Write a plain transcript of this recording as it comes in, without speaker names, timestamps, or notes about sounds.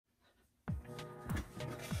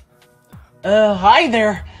Hi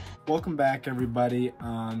there. Welcome back, everybody.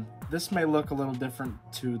 This may look a little different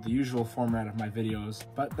to the usual format of my videos,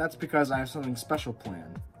 but that's because I have something special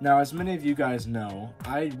planned. Now, as many of you guys know,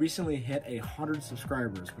 I recently hit 100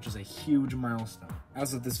 subscribers, which is a huge milestone.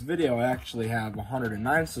 As of this video, I actually have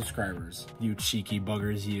 109 subscribers. You cheeky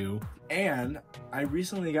buggers, you. And I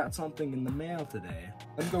recently got something in the mail today.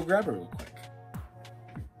 Let's go grab it real quick.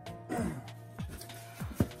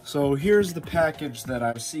 So here's the package that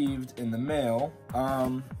I received in the mail.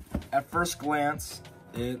 At first glance,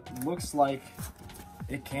 it looks like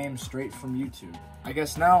it came straight from YouTube. I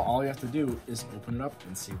guess now all you have to do is open it up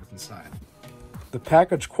and see what's inside. The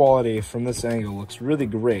package quality from this angle looks really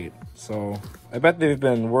great, so I bet they've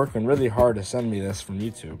been working really hard to send me this from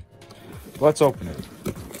YouTube. Let's open it.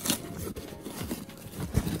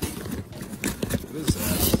 What is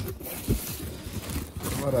that?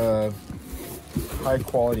 What a high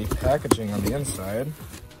quality packaging on the inside.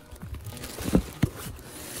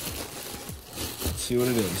 Let's see what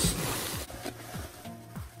it is.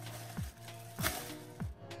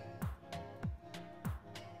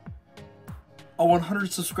 A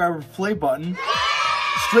 100 subscriber play button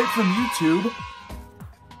straight from YouTube.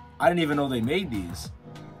 I didn't even know they made these.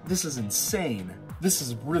 This is insane. This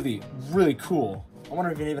is really, really cool. I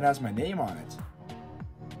wonder if it even has my name on it.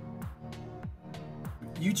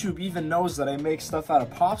 YouTube even knows that I make stuff out of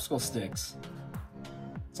popsicle sticks.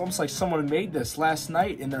 It's almost like someone made this last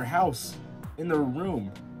night in their house, in their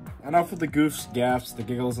room. Enough with the goofs, gaffs, the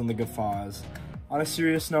giggles, and the guffaws. On a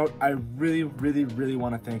serious note, I really, really, really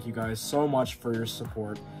want to thank you guys so much for your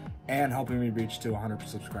support and helping me reach to 100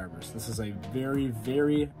 subscribers. This is a very,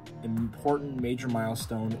 very important major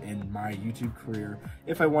milestone in my YouTube career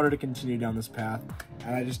if I wanted to continue down this path,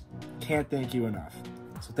 and I just can't thank you enough.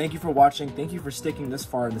 So thank you for watching, thank you for sticking this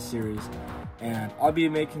far in the series, and I'll be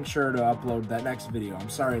making sure to upload that next video.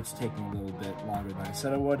 I'm sorry it's taking a little bit longer than I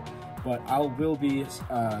said it would, but I will be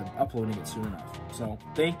uploading it soon enough. So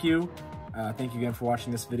thank you again for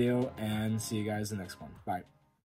watching this video, and see you guys in the next one. Bye.